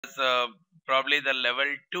uh, probably the level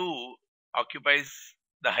 2 occupies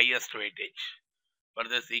the highest weightage for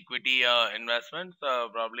this equity investments.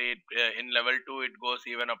 Probably in level 2 it goes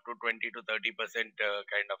even up to 20 to 30%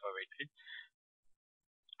 kind of a weightage.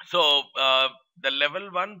 So the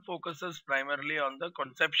level 1 focuses primarily on the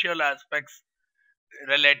conceptual aspects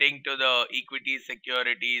relating to the equity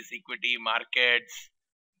securities, equity markets,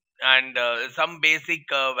 and some basic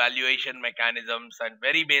valuation mechanisms and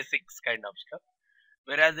very basics kind of stuff.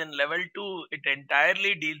 Whereas in level 2, it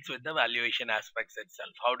entirely deals with the valuation aspects itself.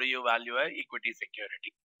 How do you value a equity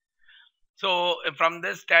security? So from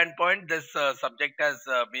this standpoint, this subject has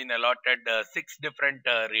been allotted 6 different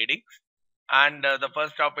readings. And the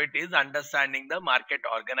first of it is understanding the market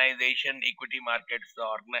organization, equity markets.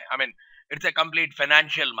 It's a complete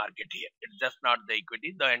financial market here. It's just not the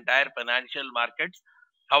equity, the entire financial markets.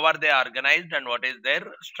 How are they organized and what is their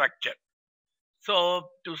structure? So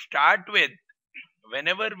to start with,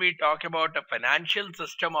 whenever we talk about a financial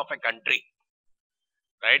system of a country,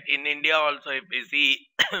 right, in India also, if we see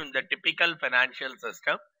the typical financial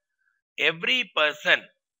system, every person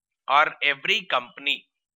or every company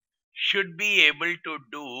should be able to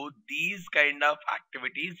do these kind of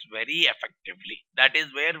activities very effectively. That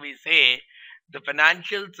is where we say the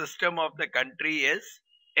financial system of the country is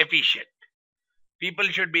efficient. People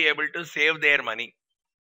should be able to save their money,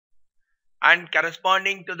 and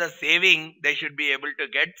corresponding to the saving they should be able to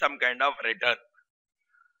get some kind of return.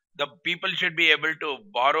 The people should be able to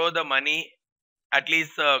borrow the money at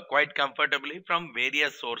least quite comfortably from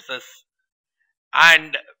various sources,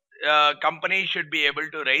 and companies should be able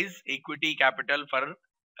to raise equity capital for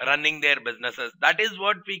running their businesses. That is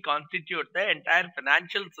what we constitute the entire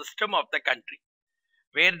financial system of the country,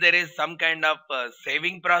 where there is some kind of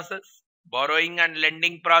saving process, borrowing and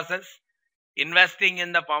lending process, investing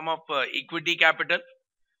in the form of equity capital,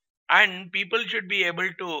 and people should be able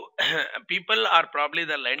to people or probably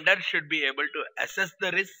the lenders should be able to assess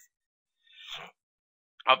the risk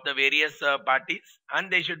of the various parties,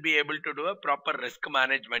 and they should be able to do a proper risk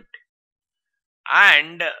management.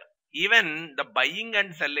 And even the buying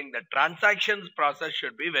and selling, the transactions process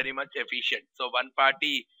should be very much efficient. So one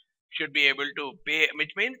party should be able to pay,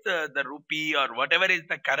 which means the rupee or whatever is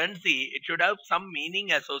the currency, it should have some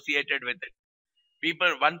meaning associated with it.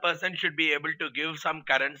 One person should be able to give some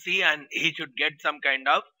currency and he should get some kind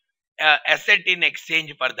of asset in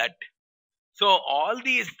exchange for that. So all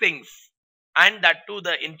these things, and that too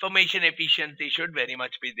the information efficiency should very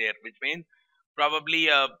much be there, which means probably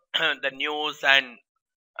the news and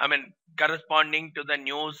corresponding to the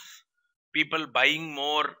news, people buying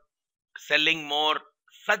more, selling more,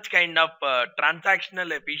 such kind of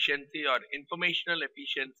transactional efficiency or informational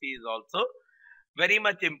efficiency is also very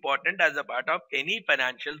much important as a part of any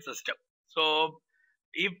financial system. So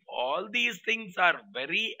if all these things are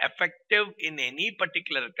very effective in any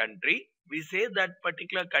particular country, we say that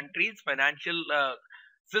particular country's financial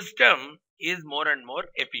system is more and more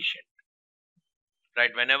efficient,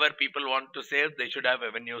 right? Whenever people want to save, they should have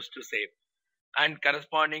avenues to save, and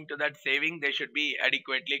corresponding to that saving, they should be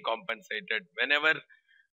adequately compensated. Whenever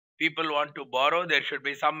people want to borrow, there should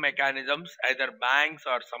be some mechanisms, either banks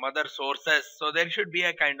or some other sources. So there should be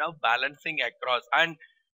a kind of balancing across, and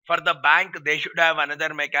for the bank they should have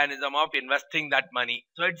another mechanism of investing that money.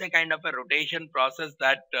 So it's a kind of a rotation process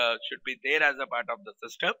that should be there as a part of the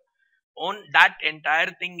system. On that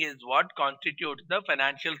entire thing is what constitutes the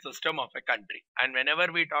financial system of a country. And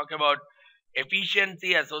whenever we talk about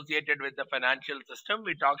efficiency associated with the financial system,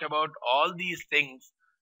 we talk about all these things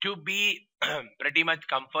to be pretty much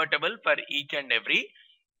comfortable for each and every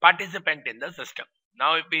participant in the system.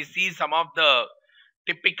 Now if we see some of the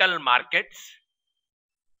typical markets,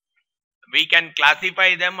 we can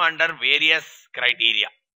classify them under various criteria.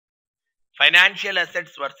 Financial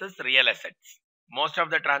assets versus real assets. Most of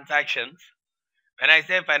the transactions, when I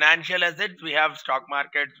say financial assets, we have stock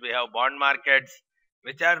markets, we have bond markets,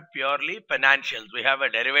 which are purely financials. We have a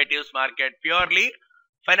derivatives market, purely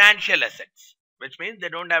financial assets, which means they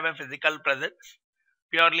don't have a physical presence,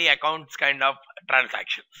 purely accounts kind of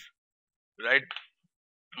transactions, right?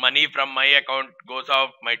 Money from my account goes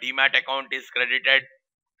off, my demat account is credited.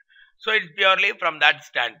 So it's purely from that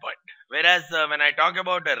standpoint. Whereas when I talk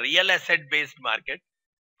about a real asset based market,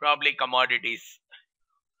 probably commodities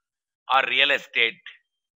or real estate,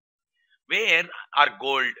 where are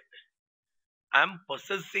gold, I'm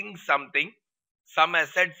possessing something. Some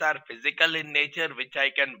assets are physical in nature, which I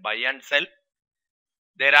can buy and sell.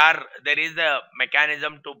 There is a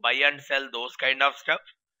mechanism to buy and sell those kind of stuff,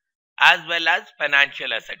 as well as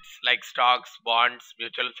financial assets like stocks, bonds,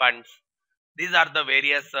 mutual funds. These are the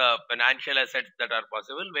various financial assets that are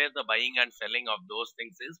possible where the buying and selling of those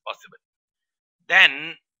things is possible.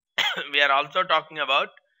 Then we are also talking about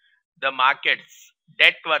the markets,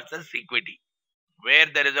 debt versus equity, where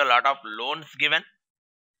there is a lot of loans given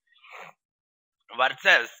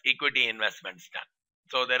versus equity investments done.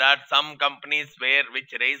 So there are some companies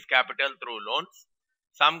which raise capital through loans,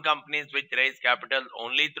 some companies which raise capital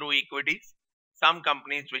only through equities, some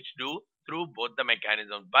companies which do through both the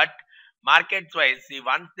mechanisms. But markets wise, see,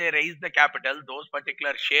 once they raise the capital, those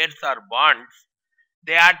particular shares or bonds,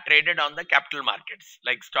 they are traded on the capital markets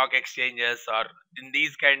like stock exchanges, or in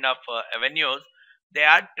these kind of avenues, they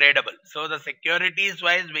are tradable. So the securities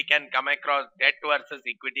wise, we can come across debt versus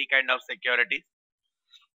equity kind of securities.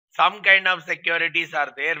 Some kind of securities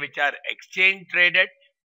are there which are exchange traded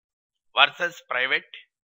versus private,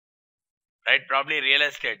 right? Probably real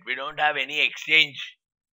estate. We don't have any exchange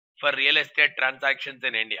for real estate transactions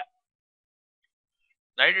in India,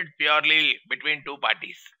 right? It's purely between two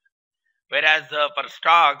parties. Whereas for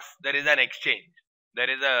stocks, there is an exchange. There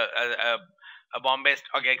is a Bombay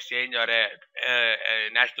Stock Exchange or a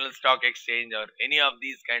National Stock Exchange or any of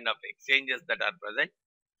these kind of exchanges that are present.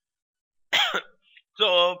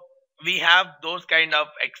 So we have those kind of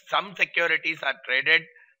some securities are traded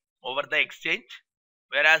over the exchange,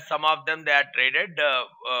 whereas some of them they are traded,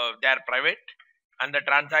 they are private, and the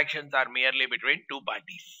transactions are merely between two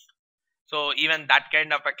parties. So even that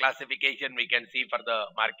kind of a classification we can see for the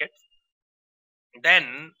markets.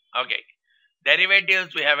 Then okay,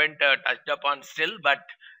 derivatives we haven't touched upon still, but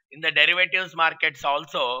in the derivatives markets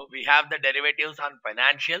also we have the derivatives on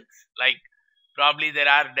financials, like probably there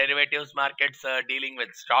are derivatives markets dealing with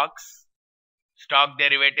stocks, stock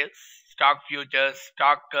derivatives, stock futures,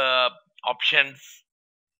 stock options,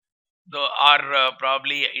 or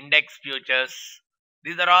probably index futures.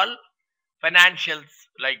 These are all financials,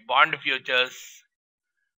 like bond futures,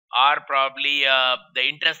 or probably the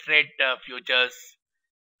interest rate futures,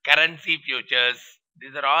 currency futures.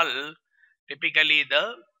 These are all typically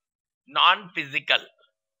the non-physical,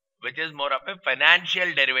 which is more of a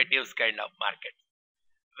financial derivatives kind of market.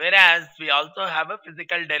 Whereas we also have a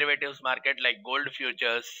physical derivatives market like gold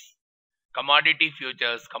futures, commodity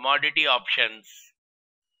futures, commodity options.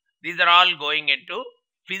 These are all going into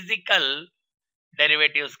physical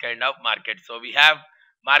derivatives kind of market. So we have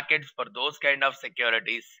markets for those kind of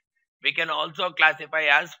securities. We can also classify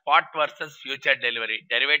as spot versus future delivery.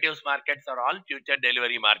 Derivatives markets are all future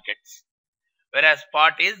delivery markets. Whereas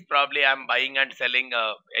spot is probably I'm buying and selling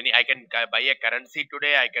I can buy a currency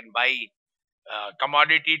today, I can buy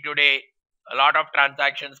commodity today. A lot of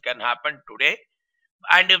transactions can happen today,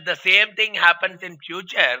 and if the same thing happens in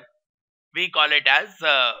future, we call it as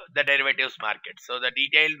the derivatives market. So the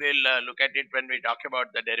detail we'll look at it when we talk about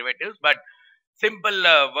the derivatives, but simple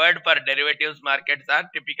word for derivatives markets are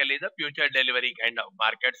typically the future delivery kind of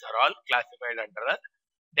markets are all classified under the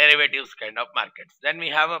derivatives kind of markets. Then we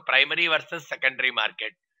have a primary versus secondary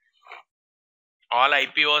market. All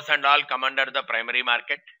IPOs and all come under the primary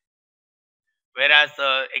market, whereas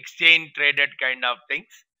exchange traded kind of things,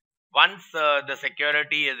 once the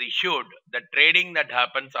security is issued, the trading that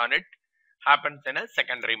happens on it happens in a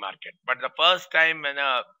secondary market. But the first time when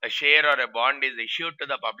a share or a bond is issued to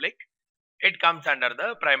the public, it comes under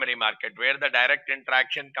the primary market, where the direct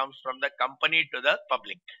interaction comes from the company to the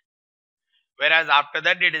public. Whereas after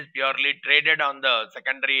that, it is purely traded on the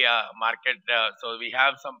secondary market. So we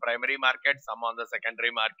have some primary markets, some on the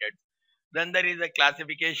secondary market. Then there is a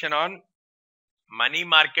classification on money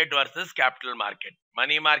market versus capital market.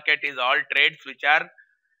 Money market is all trades which are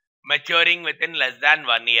maturing within less than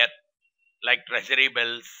 1 year, like treasury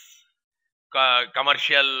bills,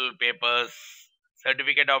 commercial papers,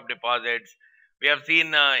 certificate of deposits. We have seen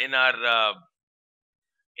in our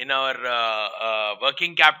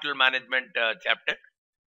working capital management chapter,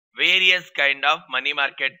 various kind of money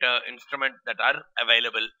market instruments that are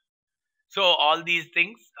available. So all these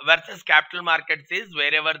things versus capital markets is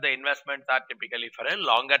wherever the investments are typically for a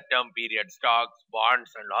longer term period, stocks,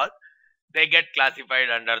 bonds and all, they get classified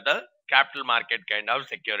under the capital market kind of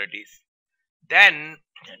securities. Then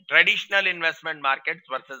traditional investment markets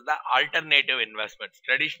versus the alternative investments.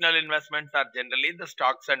 Traditional investments are generally the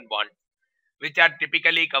stocks and bonds, which are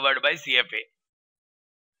typically covered by CFA.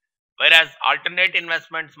 Whereas alternate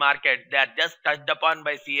investments market, they are just touched upon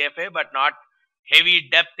by CFA, but not heavy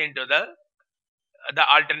depth into the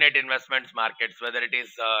alternate investments markets, whether it is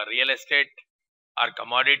real estate or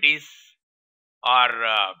commodities or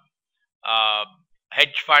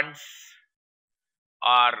hedge funds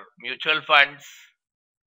or mutual funds,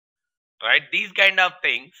 right? These kind of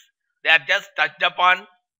things, they are just touched upon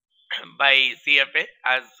by CFA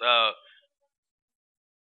as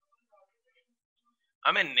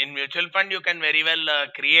I mean, in mutual fund, you can very well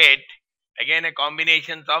create again a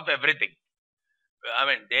combinations of everything. I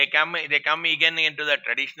mean, they come again into the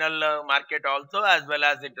traditional market also, as well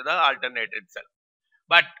as into the alternate itself.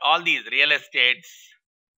 But all these real estates,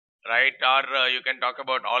 right, or you can talk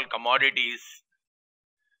about all commodities,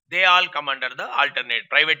 they all come under the alternate.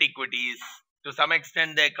 Private equities, to some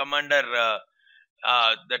extent, they come under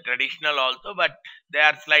the traditional also, but they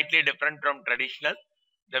are slightly different from traditional,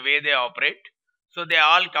 the way they operate. So they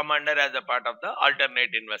all come under as a part of the alternate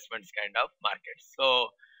investments kind of markets. So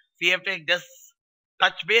CFA just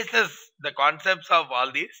touch bases the concepts of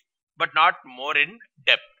all these, but not more in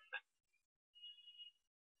depth.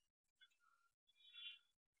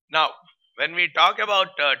 Now, when we talk about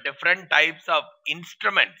different types of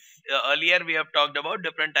instruments, earlier we have talked about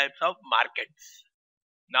different types of markets.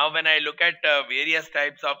 Now, when I look at various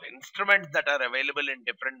types of instruments that are available in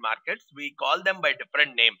different markets, we call them by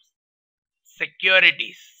different names.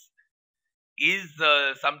 Securities is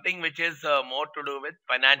something which is more to do with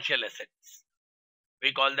financial assets.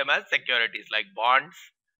 We call them as securities, like bonds,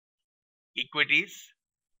 equities.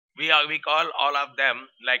 We call all of them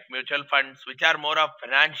like mutual funds, which are more of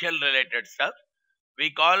financial related stuff. We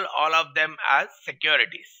call all of them as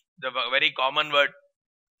securities. The very common word.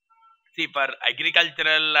 See, for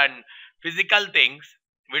agricultural and physical things,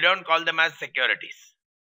 we don't call them as securities.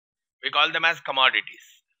 We call them as commodities.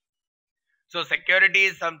 So security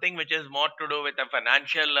is something which is more to do with a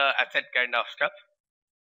financial asset kind of stuff.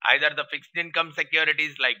 Either the fixed income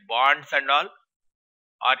securities like bonds and all,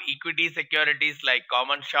 or equity securities like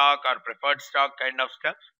common stock or preferred stock kind of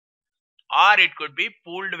stuff, or it could be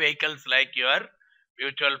pooled vehicles like your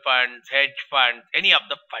mutual funds, hedge funds, any of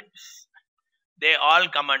the funds. They all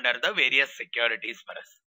come under the various securities for us.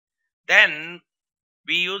 Then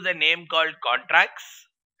we use a name called contracts,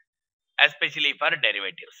 especially for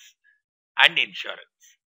derivatives and insurance.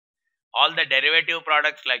 All the derivative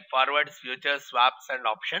products like forwards, futures, swaps, and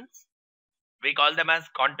options, we call them as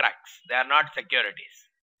contracts. They are not securities.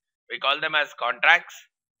 We call them as contracts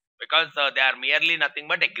because they are merely nothing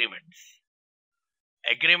but agreements.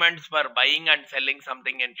 Agreements for buying and selling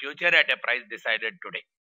something in future at a price decided today.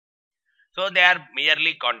 So they are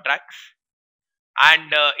merely contracts,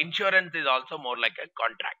 and insurance is also more like a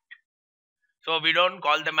contract. So we don't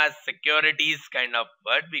call them as securities kind of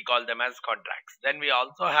word, we call them as contracts. Then we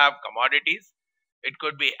also have commodities. It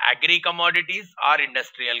could be agri commodities or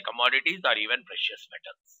industrial commodities or even precious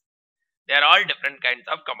metals. They are all different kinds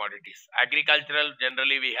of commodities. Agricultural,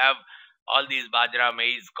 generally we have all these bajra,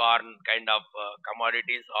 maize, corn kind of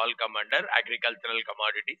commodities all come under agricultural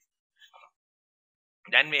commodities.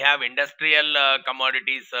 Then we have industrial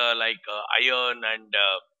commodities like iron and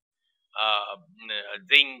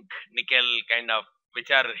zinc, nickel kind of,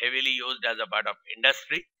 which are heavily used as a part of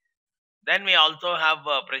industry. Then we also have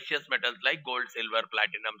precious metals like gold, silver,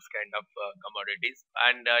 platinums kind of commodities,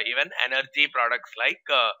 and even energy products like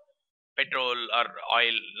petrol or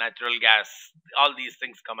oil, natural gas. All these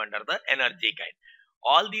things come under the energy kind.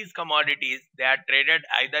 All these commodities, they are traded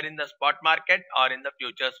either in the spot market or in the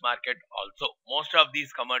futures market also. Most of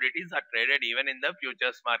these commodities are traded even in the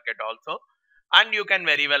futures market also, and you can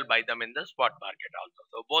very well buy them in the spot market also.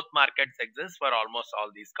 So both markets exist for almost all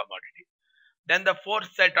these commodities. Then the fourth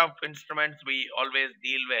set of instruments we always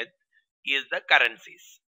deal with is the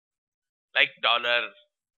currencies, like dollar,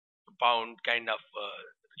 pound kind of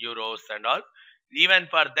euros and all. Even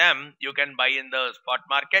for them, you can buy in the spot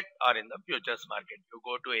market or in the futures market. You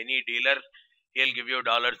go to any dealer, he'll give you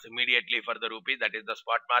dollars immediately for the rupee, that is the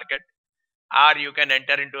spot market. Or you can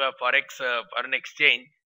enter into a forex foreign exchange,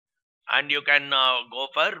 and you can go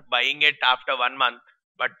for buying it after 1 month,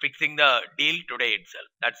 but fixing the deal today itself.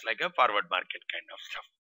 That's like a forward market kind of stuff.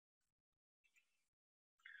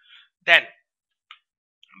 Then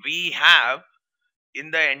we have, in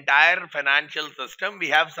the entire financial system, we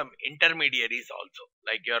have some intermediaries also,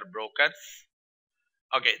 like your brokers.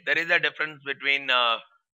 Okay, there is a difference between the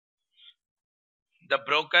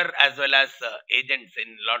broker as well as agents in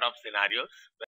a lot of scenarios.